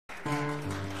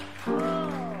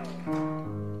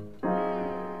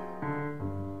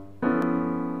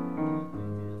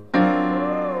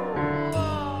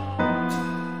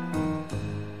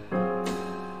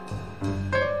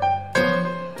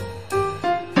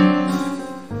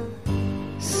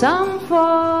Some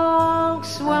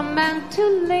folks were meant to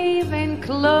live in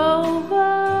clover,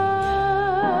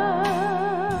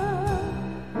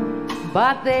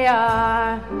 but they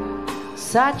are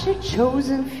such a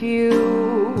chosen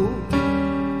few.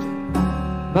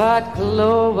 But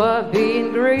clover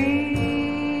being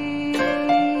green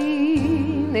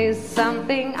is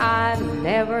something I've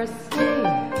never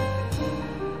seen,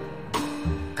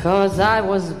 'cause I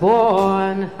was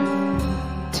born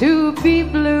to be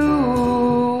blue.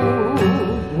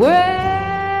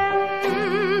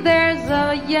 When there's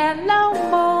a yellow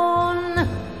moon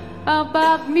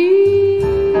above me,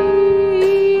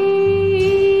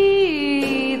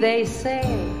 they say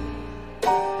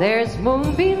there's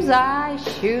moonbeams I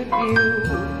should view,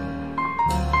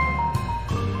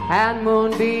 and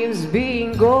moonbeams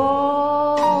being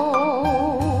gold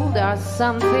are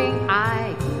something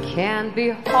I can't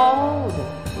behold,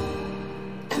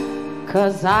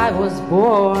 'cause I was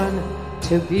born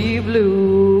to be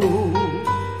blue.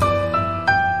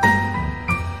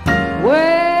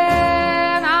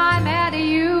 When I met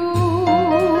you,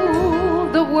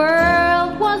 the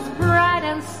world was bright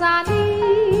and sunny.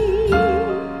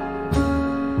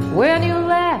 When you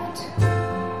left,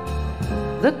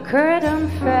 the curtain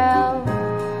fell.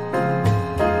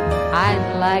 I'd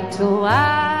like to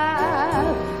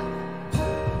laugh,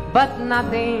 but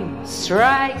nothing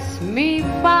strikes me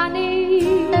funny.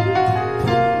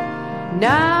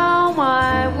 Now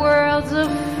my world's a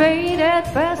faded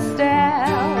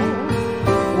pastel.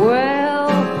 Well,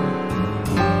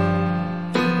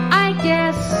 I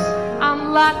guess I'm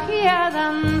luckier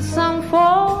than some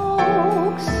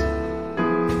folks.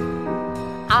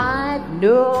 I've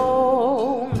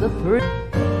known the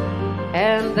truth,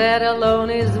 and that alone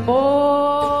is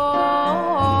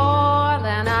more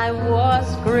than I was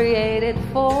created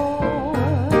for,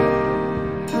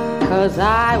 'cause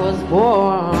I was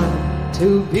born to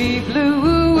be blue.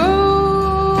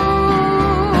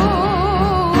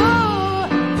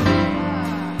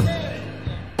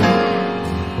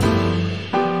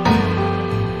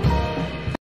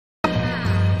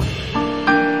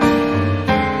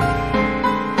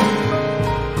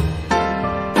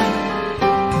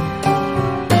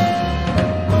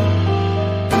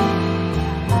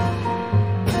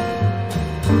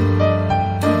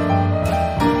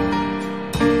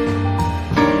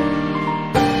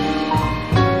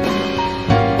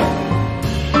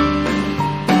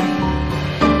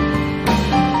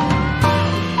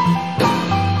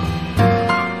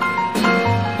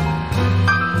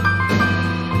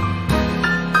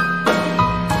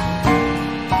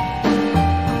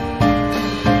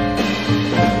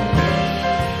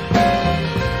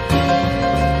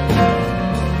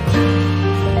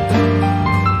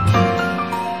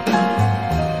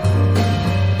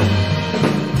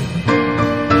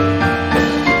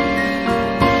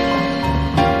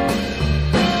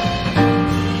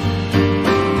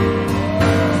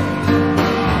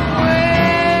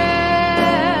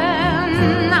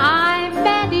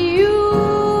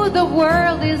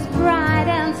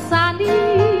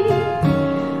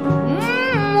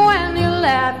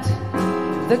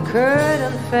 The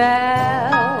curtain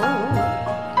fell.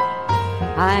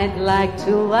 I'd like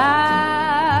to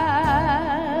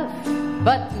laugh,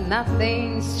 but nothing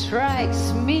strikes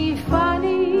me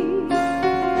funny.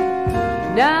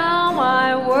 Now my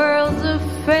world's a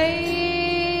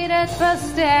faded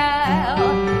pastel.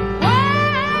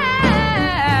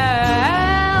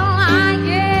 Well, I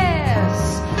guess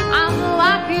I'm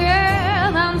luckier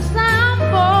than some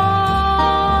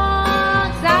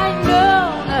folks.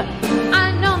 I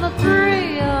know the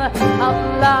thrill of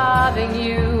loving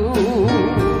you,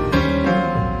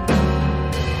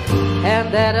 and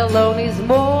that alone is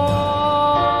more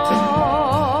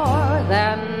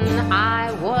than I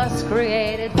was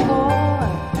created for,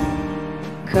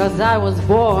 'cause I was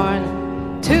born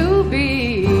to be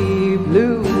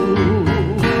blue.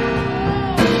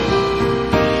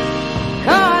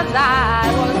 'Cause I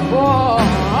was born